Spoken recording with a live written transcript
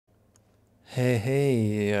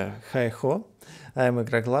Hiho, I am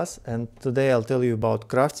Igroglaz, and today I'll tell you about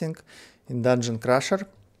crafting in Dungeon Crusher.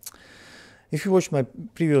 If you watch my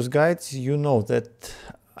previous guides, you know that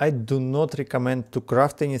I do not recommend to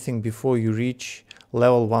craft anything before you reach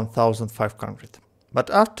level 1500. But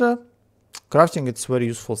after crafting, it's a very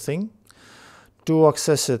useful thing. To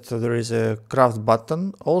access it, there is a craft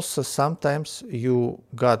button. Also, sometimes you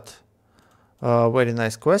got very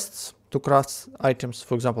nice quests to craft items.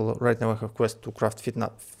 For example, right now I have quest to craft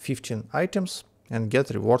 15 items and get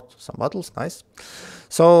reward some battles. Nice.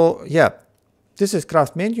 So yeah, this is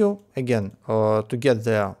craft menu. Again, to get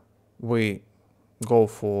there, we go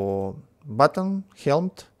for button,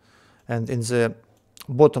 helmet, and in the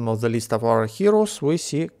bottom of the list of our heroes, we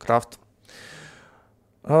see craft.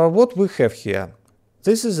 What we have here,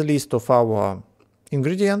 this is a list of our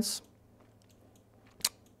ingredients,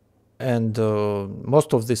 and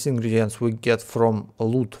most of these ingredients we get from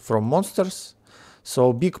loot from monsters.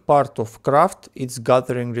 So big part of craft is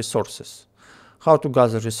gathering resources. How to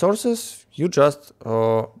gather resources? You just,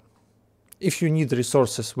 if you need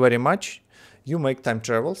resources very much, you make time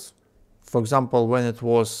travels. For example, when it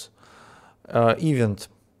was event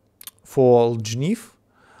for Jniv,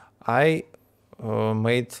 I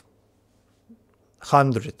made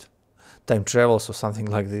 100 time travels or something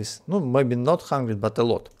like this. No, maybe not 100, but a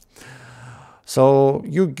lot. So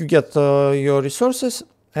you get your resources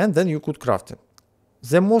and then you could craft it.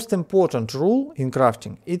 The most important rule in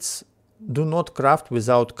crafting is do not craft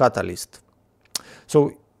without catalyst.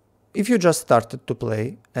 So if you just started to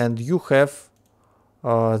play and you have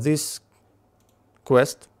this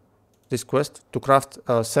quest to craft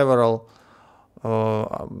several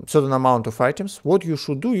certain amount of items, what you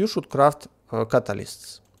should do, you should craft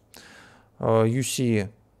catalysts. You see,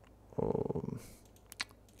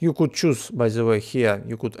 you could choose, by the way, here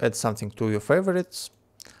you could add something to your favorites.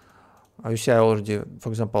 You see I already, for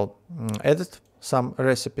example, added some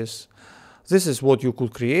recipes. This is what you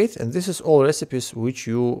could create, and this is all recipes which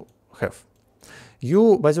you have.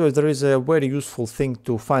 By the way, there is a very useful thing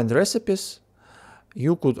to find recipes.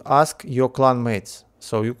 You could ask your clan mates.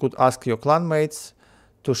 So you could ask your clan mates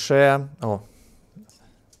to share. Oh,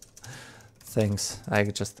 thanks. I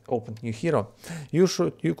just opened new hero. You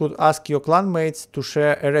could ask your clan mates to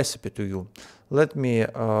share a recipe to you. Let me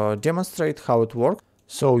demonstrate how it works.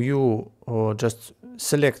 So you just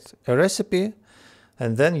select a recipe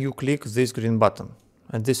and then you click this green button,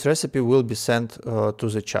 and this recipe will be sent to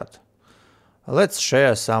the chat. Let's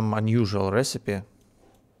share some unusual recipe.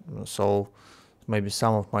 So maybe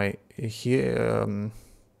some of my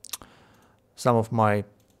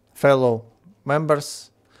fellow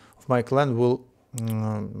members of my clan will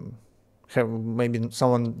have, maybe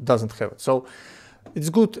someone doesn't have it. So it's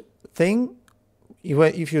a good thing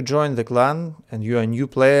if you join the clan and you're a new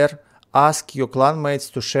player, ask your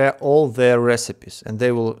clanmates to share all their recipes, and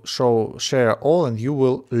they will share all, and you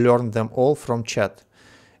will learn them all from chat.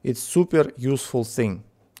 It's super useful thing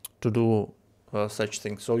to do such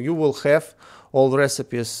things. So you will have all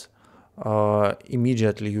recipes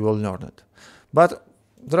immediately. You will learn it. But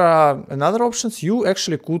there are another options. You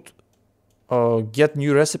actually could get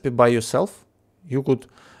new recipe by yourself. You could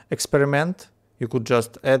experiment. You could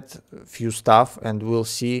just add a few stuff and we'll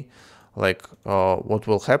see like what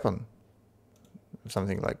will happen.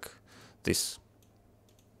 Something like this.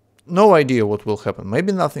 No idea what will happen.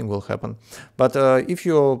 Maybe nothing will happen. But if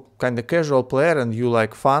you're kind of casual player and you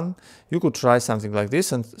like fun, you could try something like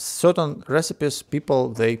this. And certain recipes,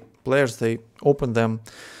 players, they open them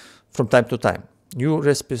from time to time. New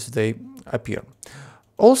recipes, they appear.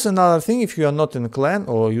 Also, another thing, if you are not in a clan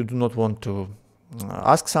or you do not want to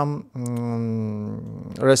ask some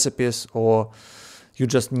recipes, or you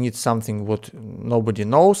just need something what nobody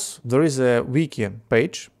knows, there is a wiki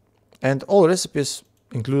page and all recipes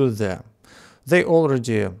included there. They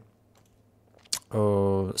already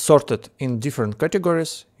sorted in different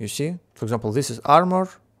categories. You see, for example, this is armor,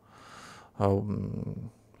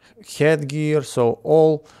 headgear, so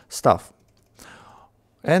all stuff.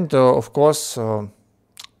 And of course,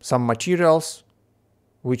 some materials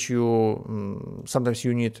which you sometimes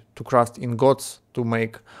you need to craft ingots to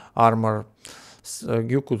make armor.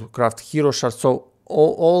 You could craft hero shards, so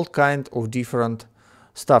all kind of different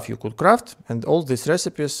stuff you could craft, and all these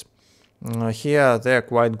recipes here, they're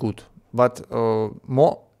quite good. But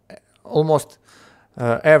almost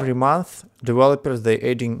every month developers, they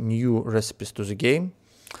adding new recipes to the game.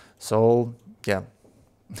 So yeah,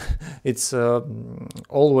 it's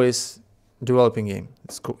always developing game.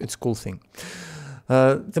 It's cool thing.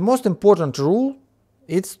 The most important rule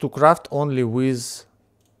is to craft only with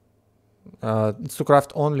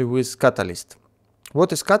catalyst.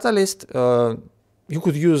 What is catalyst? You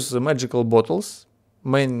could use the magical bottles,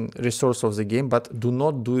 main resource of the game, but do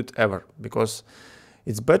not do it ever, because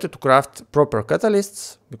it's better to craft proper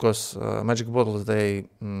catalysts, because magic bottles, they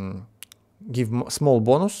give small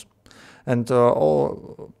bonus, and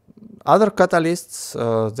all other catalysts,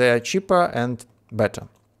 they are cheaper and better.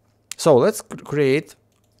 So let's create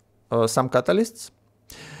some catalysts,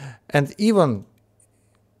 and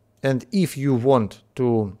if you want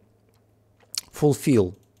to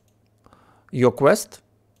fulfill your quest,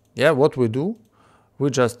 yeah, what we do, we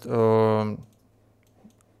just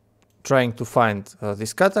trying to find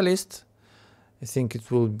this catalyst. I think it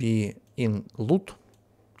will be in loot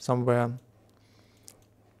somewhere.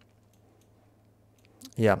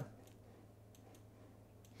 Yeah,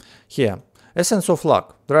 here, essence of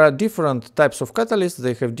luck. There are different types of catalysts.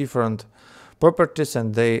 They have different properties,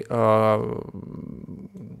 and they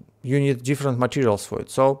you need different materials for it.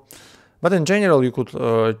 So, but in general, you could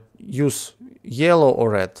use yellow or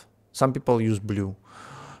red. Some people use blue.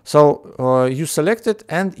 So you select it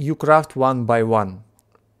and you craft one by one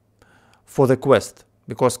for the quest.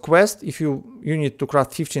 Because quest, if you need to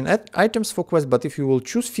craft 15 items for quest, but if you will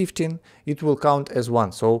choose 15, it will count as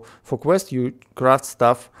one. So for quest, you craft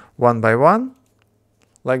stuff one by one,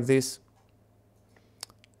 like this.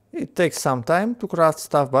 It takes some time to craft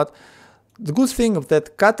stuff, but the good thing of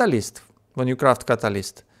that catalyst, when you craft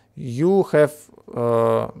catalyst, you have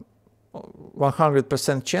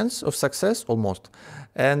 100% chance of success almost,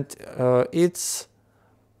 and it's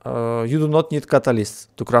you do not need catalysts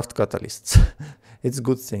to craft catalysts. It's a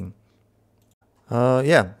good thing.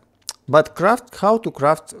 Yeah, but how to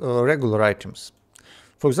craft regular items.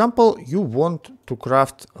 For example, you want to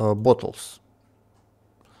craft bottles.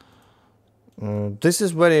 This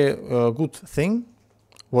is very good thing.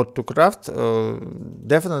 What to craft?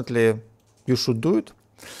 Definitely you should do it.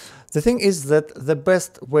 The thing is that the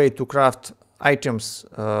best way to craft items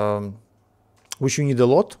which you need a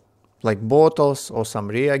lot, like bottles or some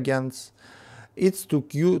reagents, it's to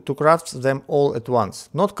craft them all at once.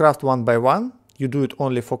 Not craft one by one. You do it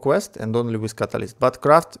only for quest and only with catalyst, but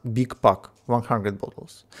craft big pack, 100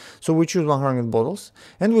 bottles. So we choose 100 bottles,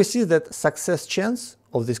 and we see that success chance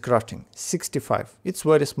of this crafting, 65. It's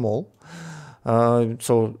very small.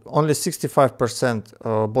 So only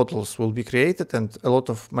 65% bottles will be created and a lot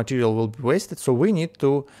of material will be wasted. So we need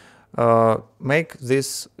to make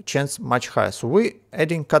this chance much higher. So we're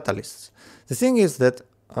adding catalysts. The thing is that,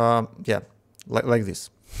 yeah, like this.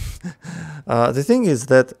 The thing is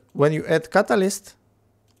that when you add catalyst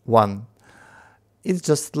 1, it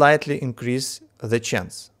just slightly increase the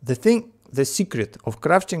chance. The secret of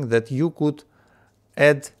crafting that you could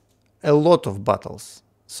add a lot of bottles.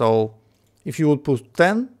 So if you would put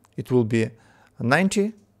 10, it will be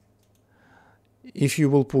 90. If you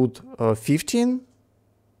will put 15,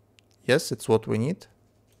 yes, it's what we need,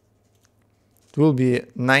 it will be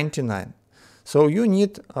 99. So you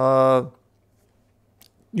need,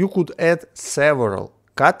 you could add several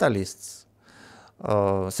catalysts,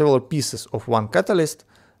 several pieces of one catalyst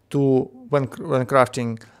to when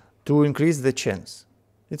crafting to increase the chance.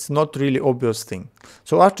 It's not really obvious thing.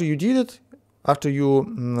 So after you did it, after you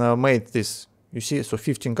made this, you see, so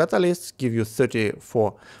 15 catalysts give you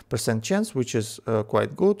 34% chance, which is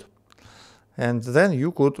quite good. And then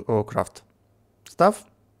you could craft stuff,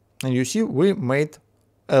 and you see we made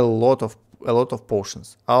a lot of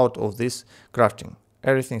potions out of this crafting.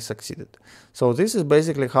 Everything succeeded. So this is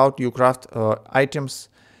basically how you craft items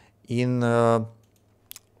in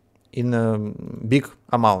big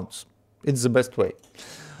amounts. It's the best way.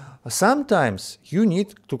 Sometimes you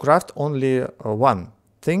need to craft only one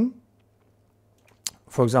thing.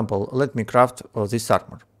 For example, let me craft this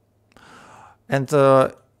armor. And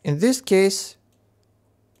in this case,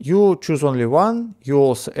 you choose only one. You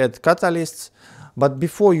also add catalysts. But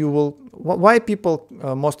before you will, why people,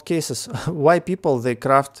 most cases, why people they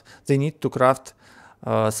need to craft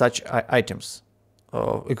such items,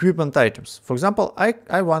 equipment items. For example,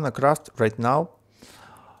 I want to craft right now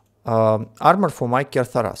armor for my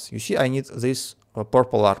Kertharas. You see, I need this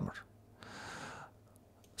purple armor.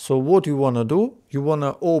 So what you want to do, you want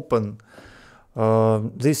to open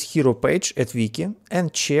this hero page at Wiki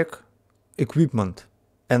and check equipment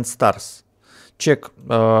and stars. Check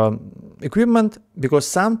equipment, because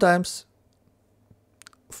sometimes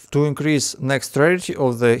to increase next rarity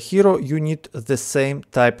of the hero, you need the same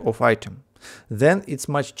type of item. Then it's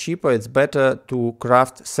much cheaper, it's better to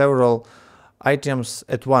craft several items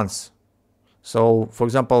at once. So, for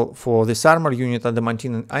example, for this armor, you need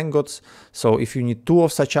adamantine and ingots. So if you need 2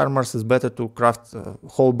 of such armors, it's better to craft a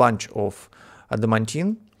whole bunch of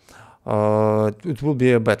adamantine. it will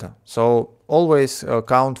be better. So always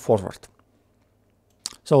count forward.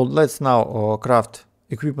 So let's now craft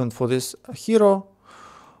equipment for this hero.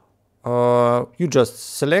 You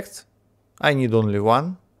just select, I need only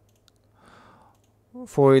one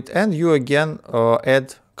for it, and you again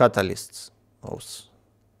add catalysts. Oh,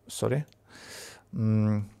 sorry.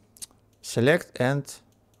 Select and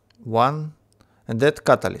one, and that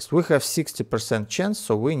catalyst. We have 60% chance,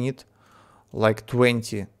 so we need like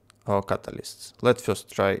 20 catalysts. Let's first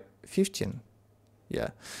try 15. Yeah,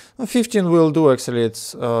 15 will do. Actually,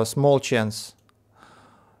 it's a small chance.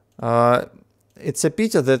 It's a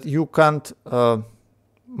pity that you can't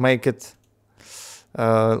make it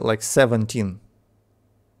like 17.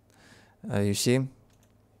 You see?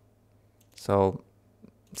 So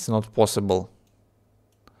it's not possible.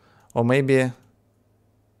 Or maybe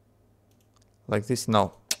like this?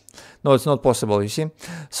 No, it's not possible, you see?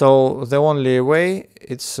 So the only way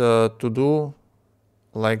it's to do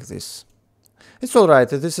like this. It's alright,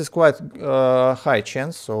 this is quite high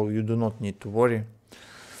chance, so you do not need to worry.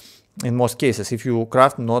 In most cases, if you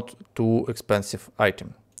craft not too expensive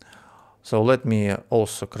item. So let me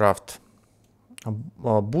also craft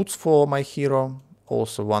boots for my hero,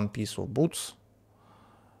 also one piece of boots.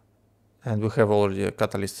 And we have already a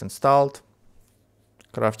catalyst installed.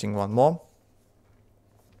 Crafting one more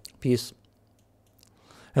piece.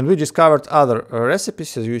 And we discovered other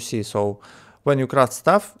recipes, as you see. So when you craft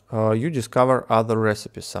stuff, you discover other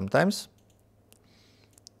recipes sometimes.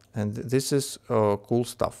 And this is cool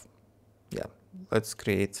stuff. Yeah, let's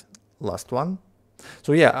create last one.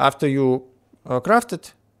 So yeah, after you craft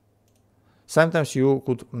it, sometimes you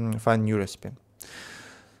could find new recipe.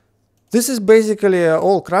 This is basically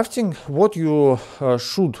all crafting. What you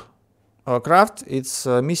should craft, it's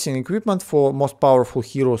missing equipment for most powerful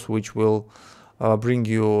heroes, which will bring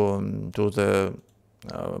you to the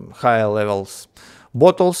higher levels.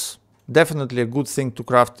 Bottles, definitely a good thing to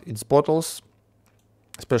craft. It's bottles,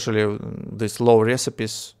 especially these low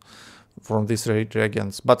recipes from these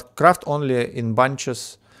reagents, but craft only in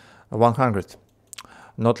bunches 100,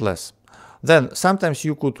 not less. Then sometimes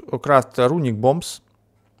you could craft runic bombs.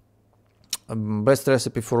 Best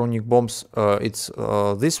recipe for runic bombs, it's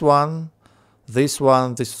this one, this.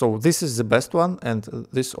 So this is the best one, and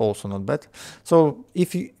this also not bad. So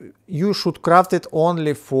if you should craft it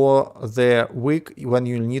only for the week when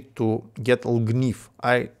you need to get Lgnif.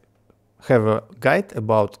 I have a guide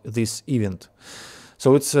about this event.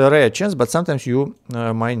 So it's a rare chance, but sometimes you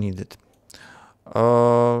might need it.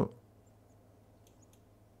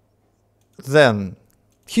 Then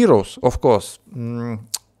heroes, of course.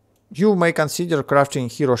 You may consider crafting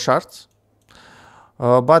hero shards,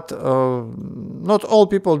 but not all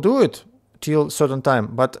people do it till certain time.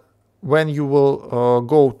 But when you will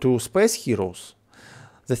go to space heroes,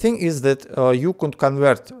 the thing is that you could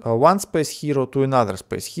convert one space hero to another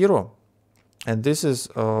space hero, and this is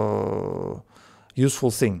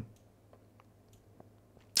useful thing.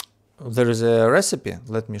 There is a recipe,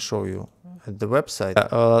 let me show you at the website.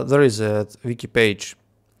 There is a wiki page,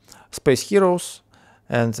 Space Heroes,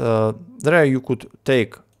 and there you could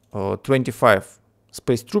take 25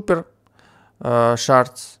 Space Trooper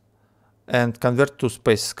shards and convert to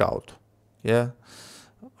Space Scout, yeah,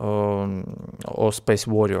 or Space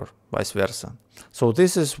Warrior, vice versa. So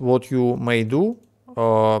this is what you may do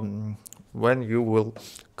when you will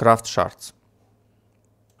craft shards.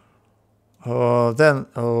 Then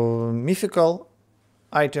mythical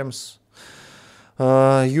items,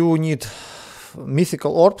 you need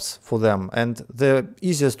mythical orbs for them, and the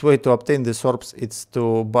easiest way to obtain these orbs is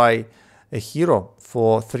to buy a hero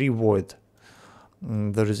for 3 void.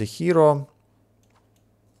 There is a hero,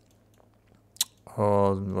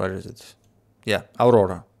 where is it? Yeah,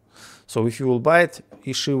 Aurora. So if you will buy it,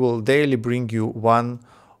 she will daily bring you one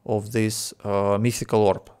of these mythical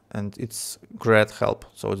orb, and it's great help.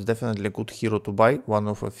 So it's definitely a good hero to buy, one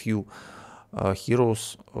of a few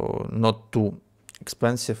heroes, not too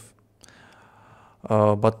expensive,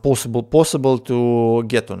 but possible to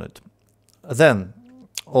get on it. Then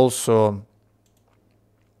also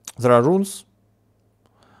there are runes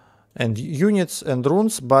and units and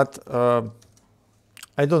runes, but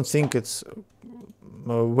I don't think it's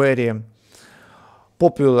a very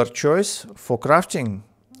popular choice for crafting,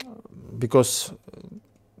 because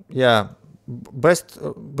yeah,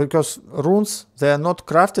 because runes, they are not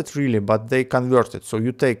crafted really, but they converted. So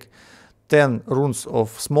you take 10 runes of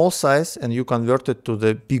small size and you convert it to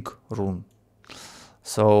the big rune.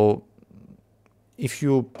 So if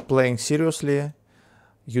you playing seriously,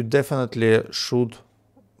 you definitely should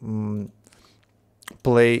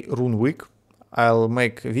play Rune Week. I'll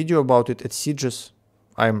make a video about it at Sieges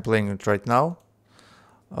I'm playing it right now,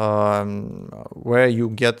 where you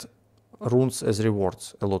get runes as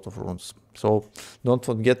rewards, a lot of runes. So don't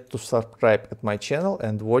forget to subscribe at my channel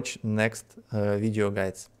and watch next video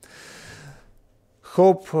guides.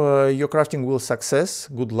 Hope your crafting will success.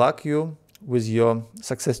 Good luck you with your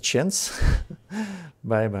success chance.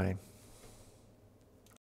 Bye bye.